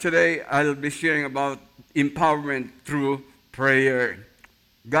Today, I'll be sharing about empowerment through prayer.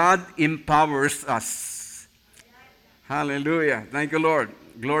 God empowers us. Hallelujah. Thank you, Lord.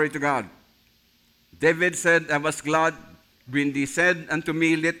 Glory to God. David said, I was glad when they said unto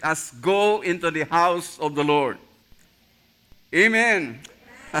me, let us go into the house of the Lord. Amen.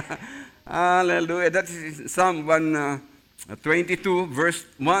 Hallelujah. That is Psalm 122, verse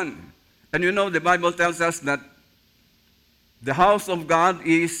 1. And you know, the Bible tells us that the house of God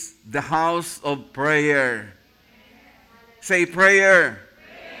is the house of prayer. Say prayer.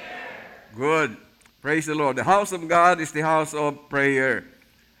 Good. Praise the Lord. The house of God is the house of prayer.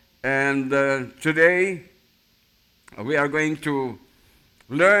 And today, we are going to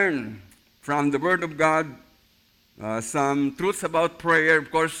learn from the Word of God some truths about prayer.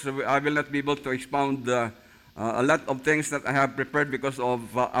 Of course, I will not be able to expound a lot of things that I have prepared because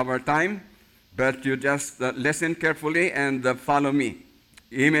of our time. But you just listen carefully and follow me.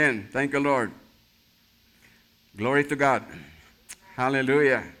 Amen. Thank you, Lord. Glory to God.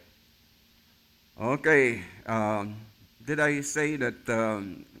 Hallelujah. Okay. Did I say that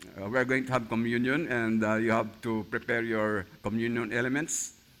we're going to have communion and you have to prepare your communion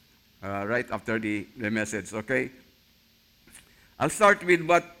elements right after the message, okay? I'll start with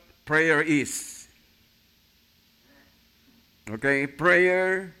what prayer is. Okay,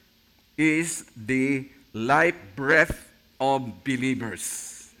 prayer is the life breath of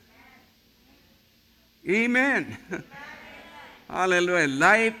believers. Amen. Hallelujah.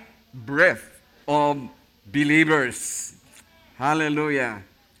 Life breath of believers. Hallelujah.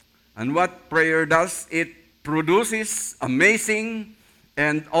 And what prayer does, it produces amazing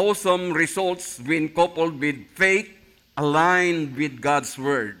and awesome results when coupled with faith aligned with God's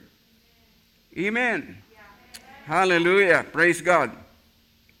Word. Amen. Hallelujah. Praise God.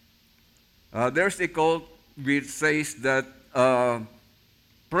 There's a quote which says that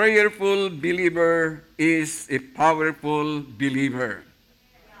prayerful believer is a powerful believer.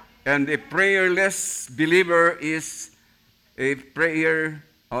 And a prayerless believer is a prayerless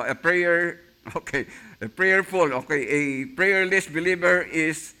believer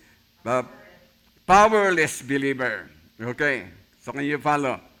is a powerless believer. Okay, so can you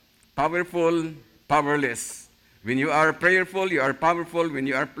follow? Powerful, powerless. When you are prayerful, you are powerful. When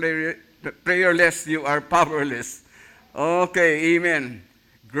you are prayerless, you are powerless. Okay, amen.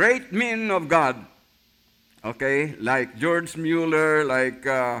 Great men of God, okay, like George Mueller, like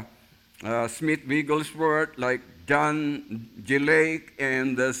Smith Wigglesworth, like John G. Lake,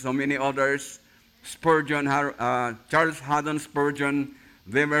 and so many others, Spurgeon, Charles Haddon Spurgeon,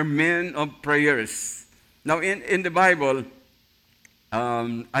 they were men of prayers. Now, in the Bible,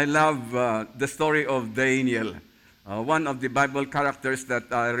 I love the story of Daniel, one of the Bible characters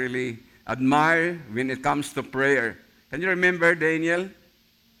that I really admire when it comes to prayer. Can you remember Daniel?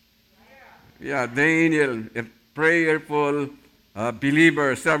 Yeah, Daniel, a prayerful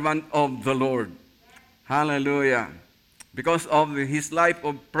believer, servant of the Lord. Hallelujah. Because of his life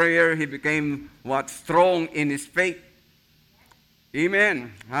of prayer, he became strong in his faith.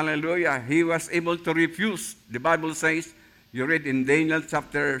 Amen. Hallelujah. He was able to refuse. The Bible says, you read in Daniel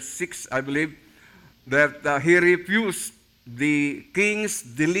chapter 6, I believe, that he refused the king's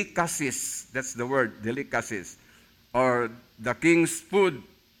delicacies. That's the word, delicacies. Or the king's food.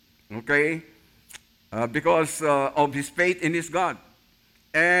 Okay? Because of his faith in his God.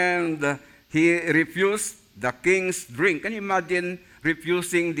 And he refused the king's drink. Can you imagine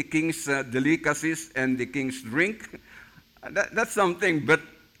refusing the king's delicacies and the king's drink? That's something, but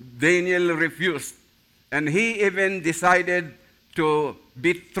Daniel refused. And he even decided to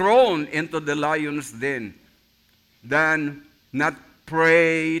be thrown into the lion's den than not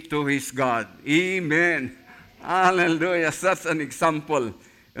pray to his God. Amen. Hallelujah. Such an example,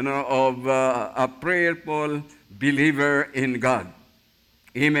 of a prayerful believer in God.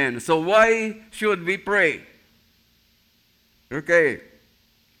 Amen. So why should we pray? Okay.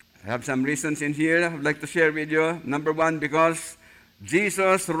 I have some reasons in here I'd like to share with you. Number one, because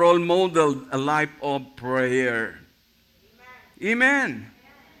Jesus role modeled a life of prayer. Amen.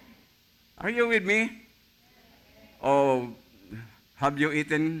 Are you with me? Oh, have you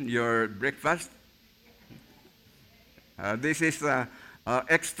eaten your breakfast? This is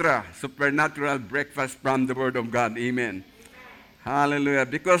extra supernatural breakfast from the Word of God. Amen. Hallelujah.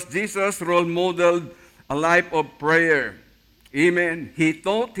 Because Jesus role modeled a life of prayer. Amen. He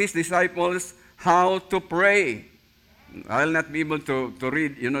taught his disciples how to pray. I'll not be able to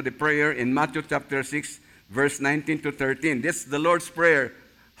read, the prayer in Matthew chapter 6, verse 19 to 13. This is the Lord's Prayer.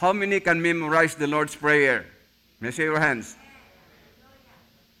 How many can memorize the Lord's Prayer? May I see your hands?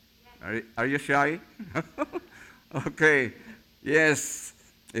 Are you shy? Okay. Yes.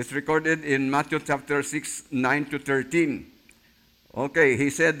 It's recorded in Matthew chapter 6, 9 to 13. Okay, he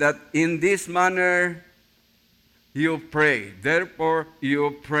said that in this manner you pray. Therefore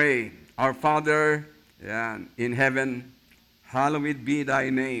you pray. Our Father in heaven, hallowed be thy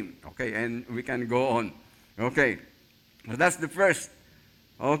name. Okay, and we can go on. Okay, so that's the first.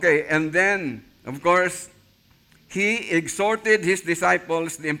 Okay, and then, of course, he exhorted his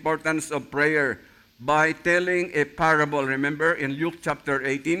disciples the importance of prayer by telling a parable. Remember in Luke chapter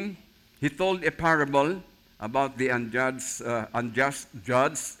 18, he told a parable about the unjust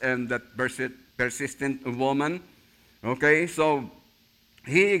judge and that persistent woman. Okay, so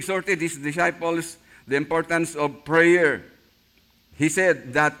he exhorted his disciples the importance of prayer. He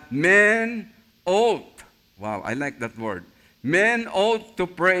said that men ought, wow, I like that word, men ought to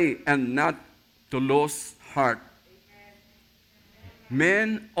pray and not to lose heart.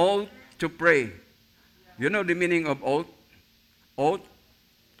 Men ought to pray. You know the meaning of ought? Ought?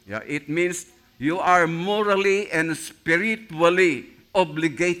 Yeah, it means you are morally and spiritually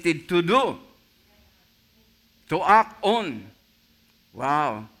obligated to do, to act on.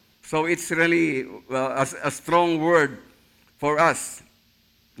 Wow. So it's really a strong word for us.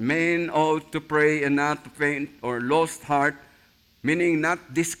 Men ought to pray and not to faint or lost heart, meaning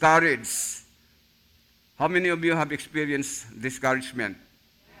not discouraged. How many of you have experienced discouragement?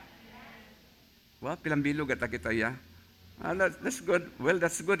 Well, pilambilog at kita ya. That's good. Well,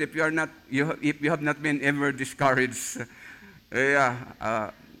 that's good if you are not. If you have not been ever discouraged.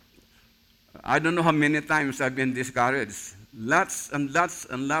 I don't know how many times I've been discouraged. Lots and lots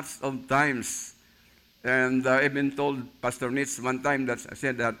and lots of times. And I've been told, Pastor Nitz, one time that I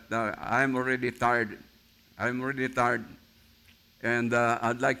said that I'm already tired. I'm already tired. And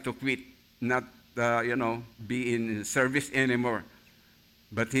I'd like to quit, not, be in service anymore.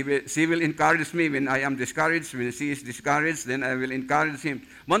 But she will encourage me when I am discouraged. When she is discouraged, then I will encourage him.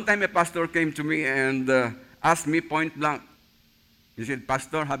 One time a pastor came to me and asked me point blank. He said,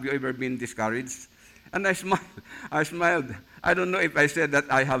 Pastor, have you ever been discouraged? And I smiled. I smiled. I don't know if I said that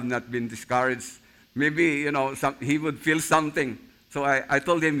I have not been discouraged. Maybe, he would feel something. So I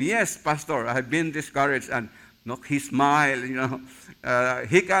told him, yes, Pastor, I have been discouraged. And he smiled,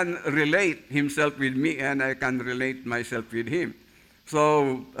 he can relate himself with me and I can relate myself with him.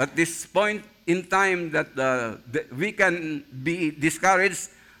 So at this point in time that we can be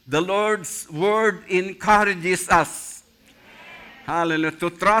discouraged, the Lord's word encourages us. Hallelujah. To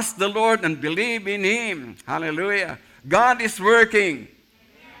trust the Lord and believe in Him. Hallelujah. God is working.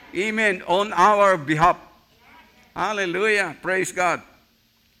 Amen. On our behalf. Hallelujah. Praise God.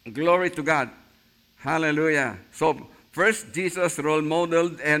 Glory to God. Hallelujah. So first, Jesus role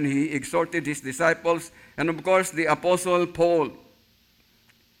modeled and He exhorted His disciples. And of course, the Apostle Paul.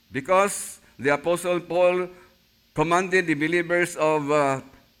 Because the Apostle Paul commanded the believers of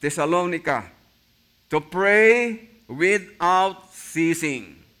Thessalonica to pray without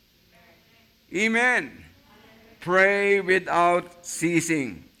ceasing. Amen. Pray without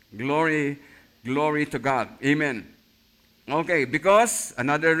ceasing. Glory to God. Amen. Okay,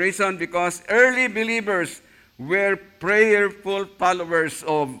 another reason, because early believers were prayerful followers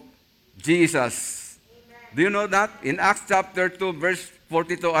of Jesus. Amen. Do you know that? In Acts chapter 2, verse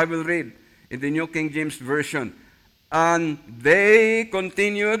 42, I will read in the New King James Version. And they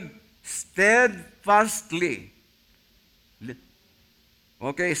continued steadfastly.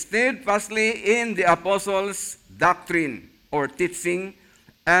 Okay, steadfastly in the apostles' doctrine or teaching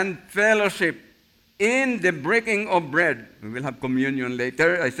and fellowship, in the breaking of bread. We will have communion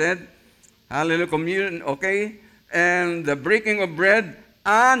later, I said. Hallelujah, communion, okay? And the breaking of bread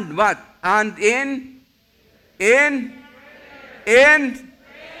and what? And in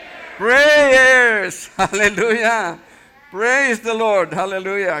prayers. Hallelujah. Praise the Lord.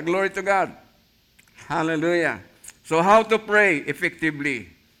 Hallelujah. Glory to God. Hallelujah. So how to pray effectively?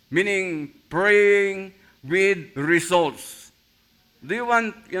 Meaning praying with results. Do you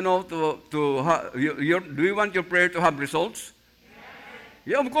want, do you want your prayer to have results?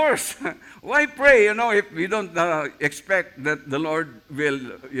 Yeah, of course. Why pray, if we don't expect that the Lord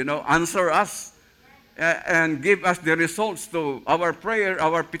will, answer us and give us the results to our prayer,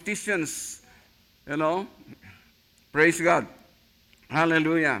 our petitions, Praise God.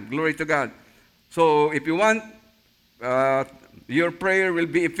 Hallelujah. Glory to God. So if you want your prayer will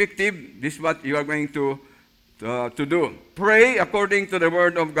be effective, this is what you are going to do. Pray according to the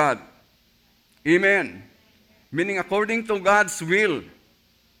Word of God. Amen. Meaning according to God's will.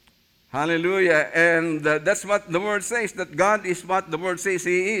 Hallelujah. And that's what the Word says, that God is what the Word says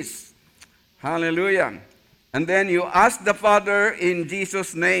He is. Hallelujah. And then you ask the Father in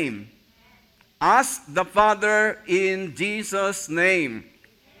Jesus' name. Ask the Father in Jesus' name.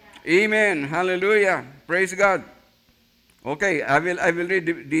 Amen. Hallelujah. Praise God. Okay, I will read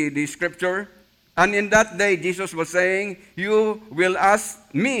the scripture. And in that day, Jesus was saying, you will ask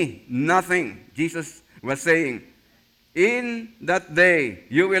me nothing. Jesus was saying, in that day,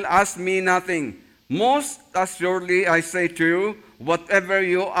 you will ask me nothing. Most assuredly, I say to you, whatever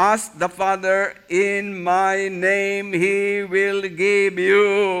you ask the Father in my name, He will give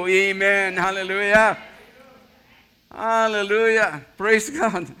you. Amen. Hallelujah. Hallelujah. Praise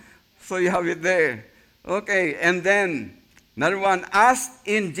God. So you have it there. Okay, and then, another one, ask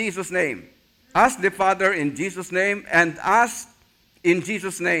in Jesus' name. Ask the Father in Jesus' name, and ask in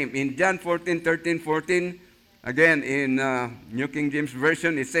Jesus' name. In John 14:13-14, again, in New King James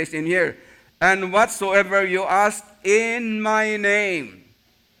Version, it says in here, and whatsoever you ask in my name,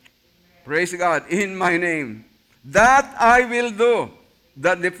 praise God, in my name, that I will do,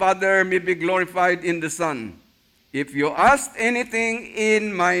 that the Father may be glorified in the Son. If you ask anything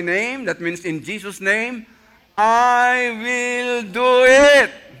in my name, that means in Jesus' name, I will do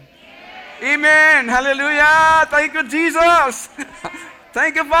it. Amen. Hallelujah. Thank you, Jesus.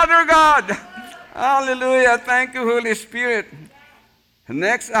 Thank you, Father God. Hallelujah. Thank you, Holy Spirit.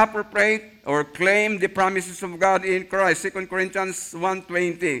 Next, appropriate or claim the promises of God in Christ. 2 Corinthians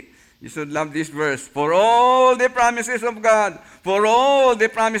 1:20. You should love this verse. For all the promises of God, for all the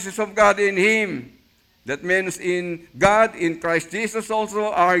promises of God in Him. That means in God, in Christ Jesus also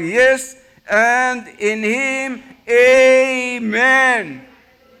are yes, and in Him, amen.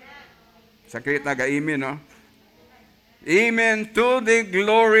 Sakit na ga-amen, no? Amen to the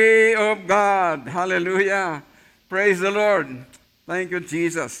glory of God. Hallelujah. Praise the Lord. Thank you,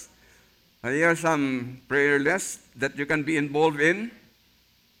 Jesus. Here are some prayer lists that you can be involved in.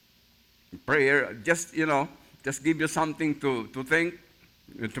 Prayer, just give you something to think,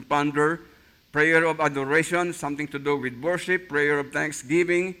 to ponder. Prayer of adoration, something to do with worship. Prayer of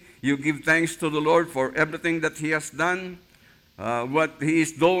thanksgiving. You give thanks to the Lord for everything that He has done. What He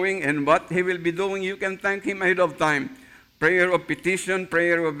is doing and what He will be doing, you can thank Him ahead of time. Prayer of petition,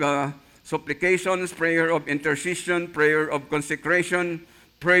 prayer of supplications, prayer of intercession, prayer of consecration,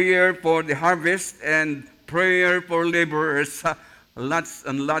 prayer for the harvest, and prayer for laborers. Lots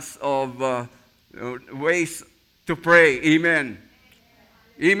and lots of ways to pray. Amen.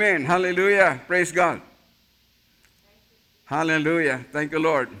 Amen. Hallelujah. Praise God. Hallelujah. Thank you,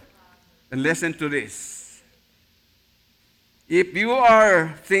 Lord. And listen to this. If you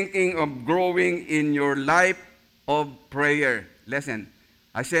are thinking of growing in your life of prayer, listen,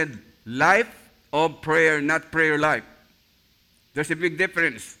 I said life of prayer, not prayer life. There's a big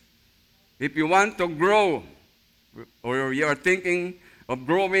difference. If you want to grow, or you are thinking of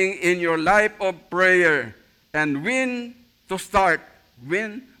growing in your life of prayer, and when to start,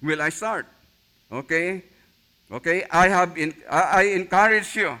 when will I start? Okay? Okay, I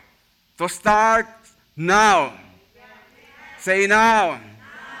encourage you to start now. Say now.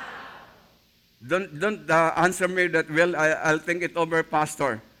 Don't answer me that, well, I'll think it over,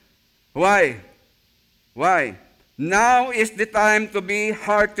 Pastor. Why? Why? Now is the time to be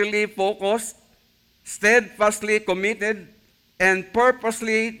heartily focused, steadfastly committed, and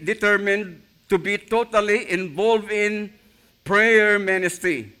purposely determined to be totally involved in prayer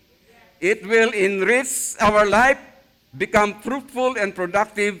ministry. It will enrich our life, become fruitful and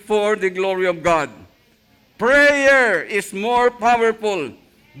productive for the glory of God. Prayer is more powerful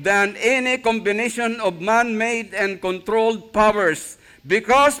than any combination of man-made and controlled powers,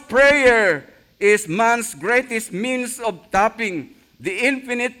 because prayer is man's greatest means of tapping the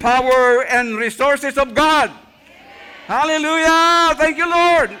infinite power and resources of God. Amen. Hallelujah! Thank you,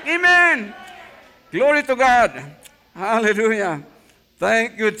 Lord. Amen. Glory to God. Hallelujah.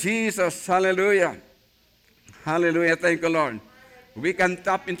 Thank you, Jesus. Hallelujah. Hallelujah. Thank you, Lord. We can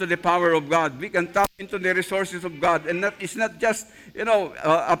tap into the power of God. We can tap into the resources of God. And it's not just,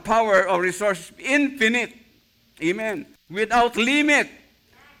 a power or resource, infinite. Amen. Without limit.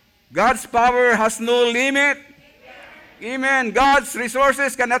 God's power has no limit. Amen. God's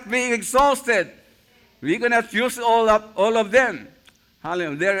resources cannot be exhausted. We cannot use all of them.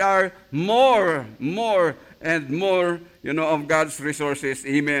 Hallelujah. There are more and more, of God's resources.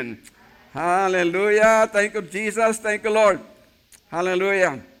 Amen. Hallelujah. Thank you, Jesus. Thank you, Lord.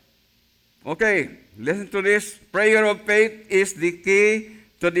 Hallelujah. Okay, listen to this. Prayer of faith is the key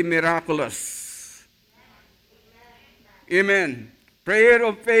to the miraculous. Amen. Prayer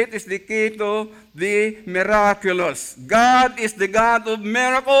of faith is the key to the miraculous. God is the God of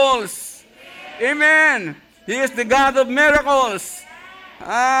miracles. Amen. He is the God of miracles.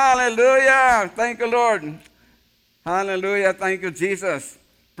 Hallelujah. Thank you, Lord. Hallelujah. Thank you, Jesus.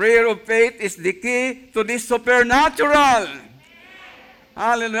 Prayer of faith is the key to the supernatural.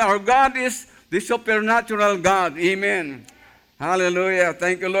 Hallelujah. Our God is the supernatural God. Amen. Hallelujah.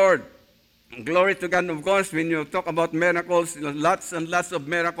 Thank you, Lord. Glory to God. Of course, when you talk about miracles, lots and lots of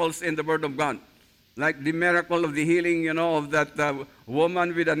miracles in the Word of God. Like the miracle of the healing, of that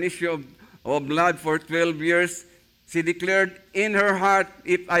woman with an issue of blood for 12 years. She declared in her heart,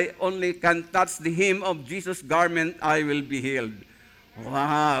 if I only can touch the hem of Jesus' garment, I will be healed.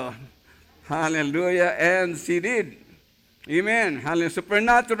 Wow. Hallelujah. And she did. Amen. Hallelujah.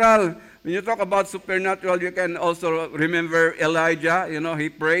 Supernatural. When you talk about supernatural, you can also remember Elijah. He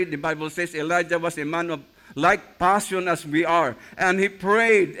prayed. The Bible says Elijah was a man of like passion as we are. And he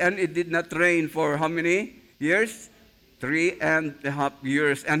prayed, and it did not rain for how many years? 3.5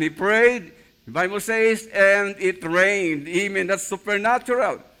 years. And he prayed, the Bible says, and it rained. Amen. That's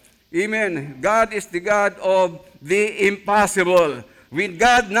supernatural. Amen. God is the God of the impossible. With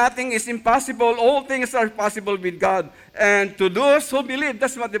God, nothing is impossible. All things are possible with God. And to those who believe,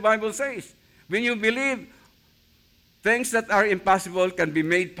 that's what the Bible says. When you believe, things that are impossible can be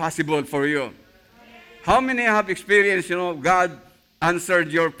made possible for you. How many have experienced, God answered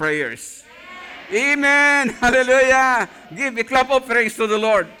your prayers? Amen. Hallelujah. Give a clap of praise to the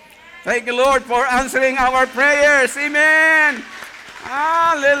Lord. Thank you, Lord, for answering our prayers. Amen.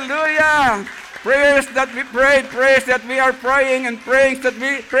 Hallelujah. Prayers that we prayed, prayers that we are praying, and prayers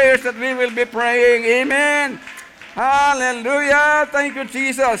that we will be praying. Amen. Hallelujah. Thank you,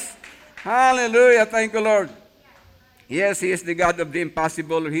 Jesus. Hallelujah. Thank you, Lord. Yes, He is the God of the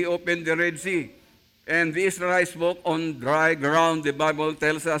impossible. He opened the Red Sea, and the Israelites walked on dry ground, the Bible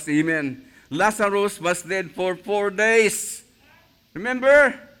tells us. Amen. Lazarus was dead for 4 days.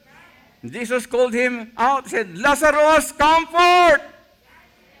 Remember? Jesus called him out, said, Lazarus, come forth.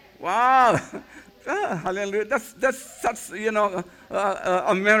 Wow. Hallelujah. That's such,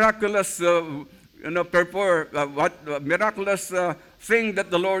 a miraculous, miraculous thing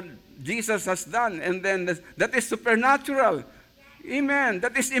that the Lord Jesus has done. And then that is supernatural. Amen.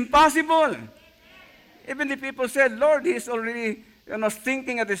 That is impossible. Even the people said, Lord, he's already,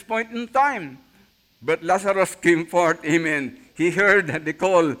 thinking at this point in time. But Lazarus came forth. Amen. He heard the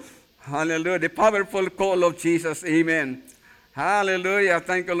call. Hallelujah. The powerful call of Jesus. Amen. Hallelujah.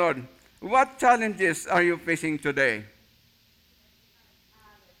 Thank you, Lord. What challenges are you facing today?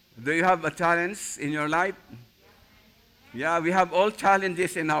 Do you have a challenge in your life? Yeah, we have all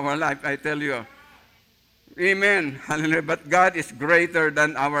challenges in our life, I tell you. Amen. Hallelujah. But God is greater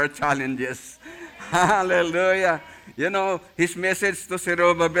than our challenges. Hallelujah. His message to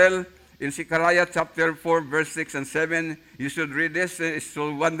Zerubbabel in Zechariah chapter 4, verse 6 and 7. You should read this. It's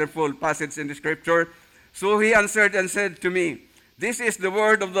so wonderful passage in the scripture. So he answered and said to me, this is the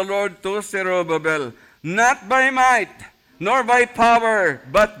word of the Lord to Zerubbabel, not by might, nor by power,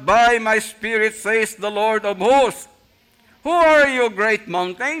 but by my spirit, says the Lord of hosts. Who are you, great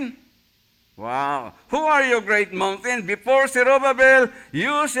mountain? Wow. Who are you, great mountain? Before Zerubbabel,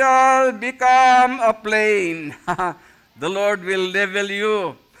 you shall become a plain. The Lord will level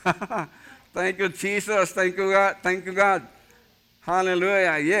you. Thank you, Jesus. Thank you, God. Thank you, God.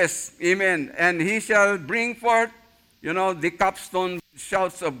 Hallelujah. Yes. Amen. And he shall bring forth, the capstone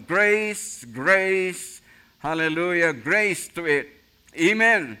shouts of grace, grace. Hallelujah. Grace to it.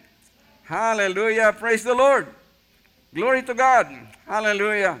 Amen. Hallelujah. Praise the Lord. Glory to God.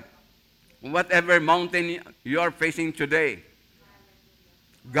 Hallelujah. Whatever mountain you are facing today,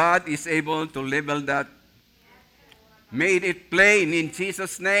 God is able to level that. Made it plain in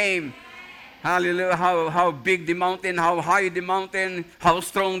Jesus' name. Hallelujah. How big the mountain, how high the mountain, how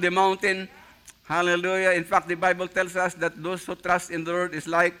strong the mountain. Hallelujah. In fact, the Bible tells us that those who trust in the Lord is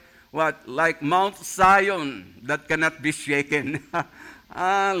like what? Like Mount Zion that cannot be shaken.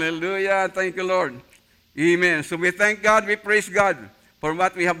 Hallelujah. Thank you, Lord. Amen. So we thank God, we praise God for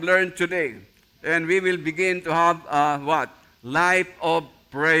what we have learned today. And we will begin to have what? Life of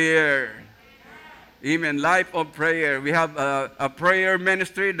prayer. Amen. Life of prayer. We have a prayer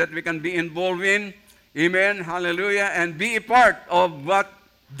ministry that we can be involved in. Amen. Hallelujah. And be a part of what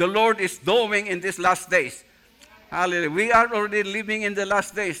the Lord is doing in these last days. Hallelujah. We are already living in the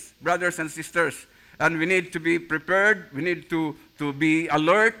last days, brothers and sisters. And we need to be prepared. We need to be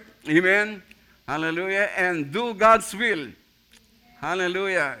alert. Amen. Hallelujah. And do God's will.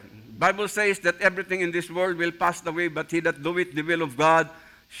 Hallelujah. Bible says that everything in this world will pass away, but he that doeth the will of God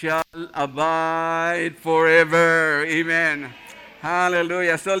shall abide forever. Amen.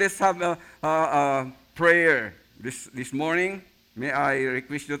 Hallelujah. So let's have a prayer this morning. May I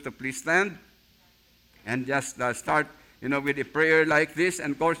request you to please stand and just start, with a prayer like this.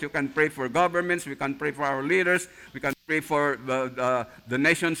 And of course, you can pray for governments. We can pray for our leaders. We can pray for the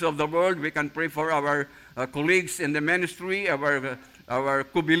nations of the world. We can pray for our colleagues in the ministry, our our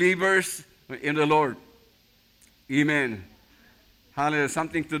co-believers in the Lord. Amen. Hallelujah.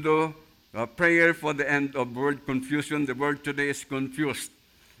 Something to do. Prayer for the end of word confusion. The word today is confused.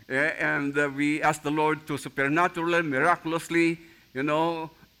 And we ask the Lord to supernaturally, miraculously,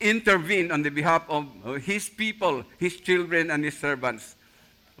 intervene on the behalf of His people, His children, and His servants.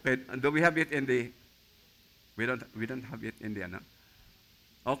 Okay, do we have it in the? We don't have it in the. No?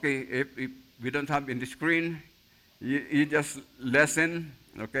 Okay, if we don't have in the screen, you just listen,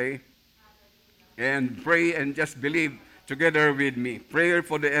 okay, and pray and just believe together with me. Prayer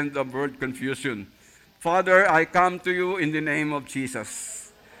for the end of world confusion. Father, I come to you in the name of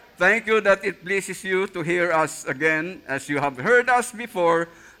Jesus. Thank you that it pleases you to hear us again as you have heard us before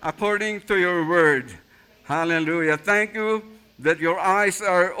according to your word. Hallelujah. Thank you that your eyes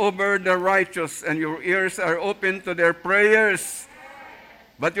are over the righteous and your ears are open to their prayers.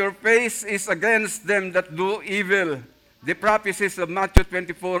 But your face is against them that do evil. The prophecies of Matthew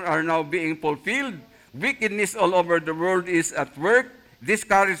 24 are now being fulfilled. Wickedness all over the world is at work.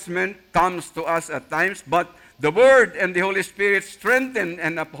 Discouragement comes to us at times, but the Word and the Holy Spirit strengthen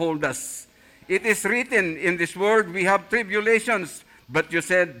and uphold us. It is written in this word, we have tribulations, but you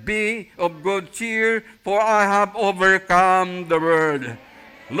said, be of good cheer, for I have overcome the world.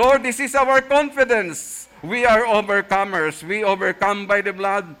 Lord, this is our confidence. We are overcomers. We overcome by the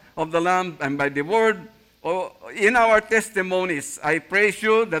blood of the Lamb and by the word. In our testimonies, I praise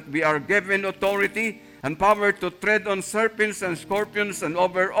you that we are given authority and power to tread on serpents and scorpions and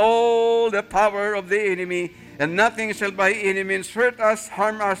over all the power of the enemy, and nothing shall by any means hurt us,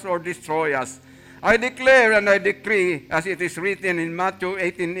 harm us, or destroy us. I declare and I decree, as it is written in Matthew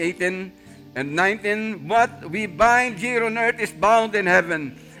 18:18 and 19, what we bind here on earth is bound in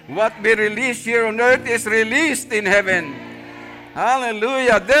heaven. What we release here on earth is released in heaven.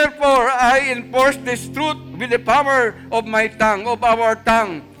 Hallelujah. Therefore, I enforce this truth with the power of my tongue, of our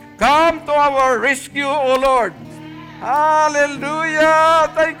tongue. Come to our rescue, O Lord. Hallelujah.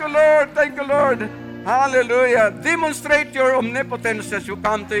 Thank you, Lord. Thank you, Lord. Hallelujah. Demonstrate your omnipotence as you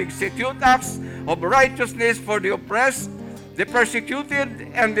come to execute acts of righteousness for the oppressed, the persecuted,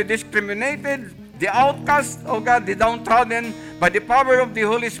 and the discriminated, the outcast, oh God, the downtrodden, by the power of the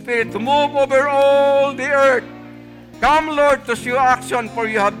Holy Spirit to move over all the earth. Come, Lord, to show action, for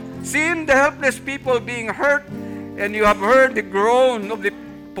you have seen the helpless people being hurt, and you have heard the groan of the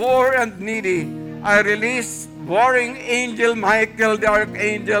poor and needy. I release warring angel Michael, the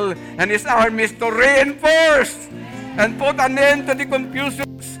archangel, and his armies to reinforce and put an end to the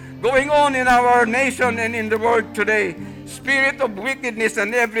confusions going on in our nation and in the world today. Spirit of wickedness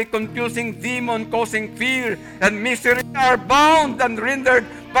and every confusing demon causing fear and misery are bound and rendered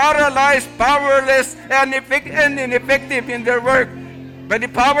paralyzed, powerless, and ineffective in their work by the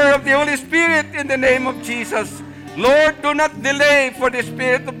power of the Holy Spirit in the name of Jesus. Lord, do not delay, for the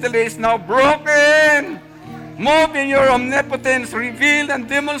spirit of delay is now broken. Move in your omnipotence, reveal and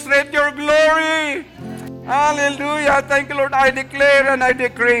demonstrate your glory. Hallelujah. Thank you, Lord. I declare and I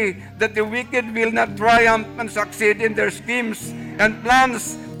decree that the wicked will not triumph and succeed in their schemes and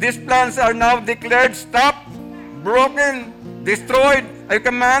plans. These plans are now declared stopped, broken, destroyed. I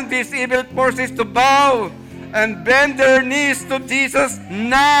command these evil forces to bow and bend their knees to Jesus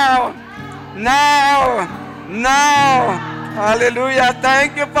now. Now. Now. Hallelujah.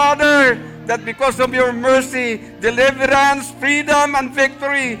 Thank you, Father, that because of your mercy, deliverance, freedom, and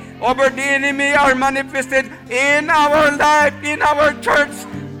victory over the enemy are manifested in our life, in our church.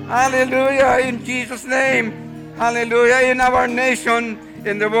 Hallelujah. In Jesus' name. Hallelujah. In our nation,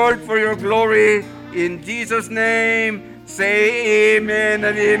 in the world, for your glory. In Jesus' name, say amen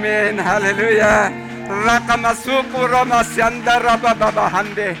and amen. Hallelujah. Rakamasuku ramasyanda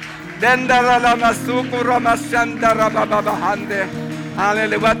rabababahande. Dendara lamasuku ramasyanda rabababahande.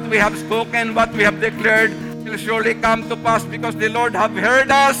 Hallelujah. What we have spoken, what we have declared will surely come to pass because the Lord have heard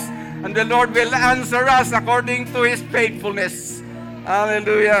us and the Lord will answer us according to His faithfulness.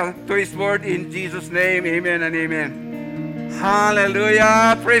 Hallelujah. To His word in Jesus' name. Amen and amen.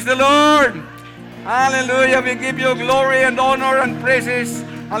 Hallelujah. Praise the Lord. Hallelujah. We give you glory and honor and praises.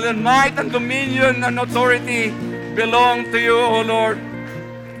 Hallelujah. Might and dominion and authority belong to you, O Lord.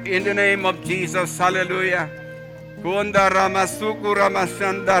 In the name of Jesus. Hallelujah. Hallelujah.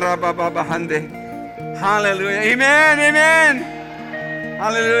 Amen. Amen.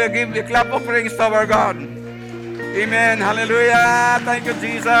 Hallelujah. Give the clap of praise to our God. Amen. Hallelujah. Thank you,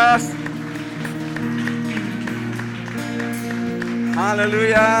 Jesus.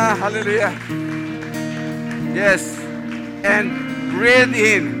 Hallelujah. Hallelujah. Yes. And breathe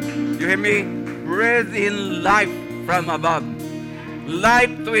in. You hear me? Breathe in life from above.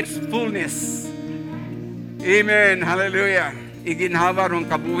 Life to its fullness. Amen. Hallelujah. iginhawa rong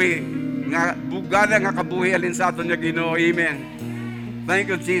kabuhi nga bugada nga kabuhi alin sa aton nga Ginoo. Amen.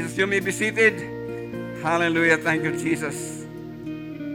 Thank you, Jesus. You may be seated. Hallelujah. Thank you, Jesus.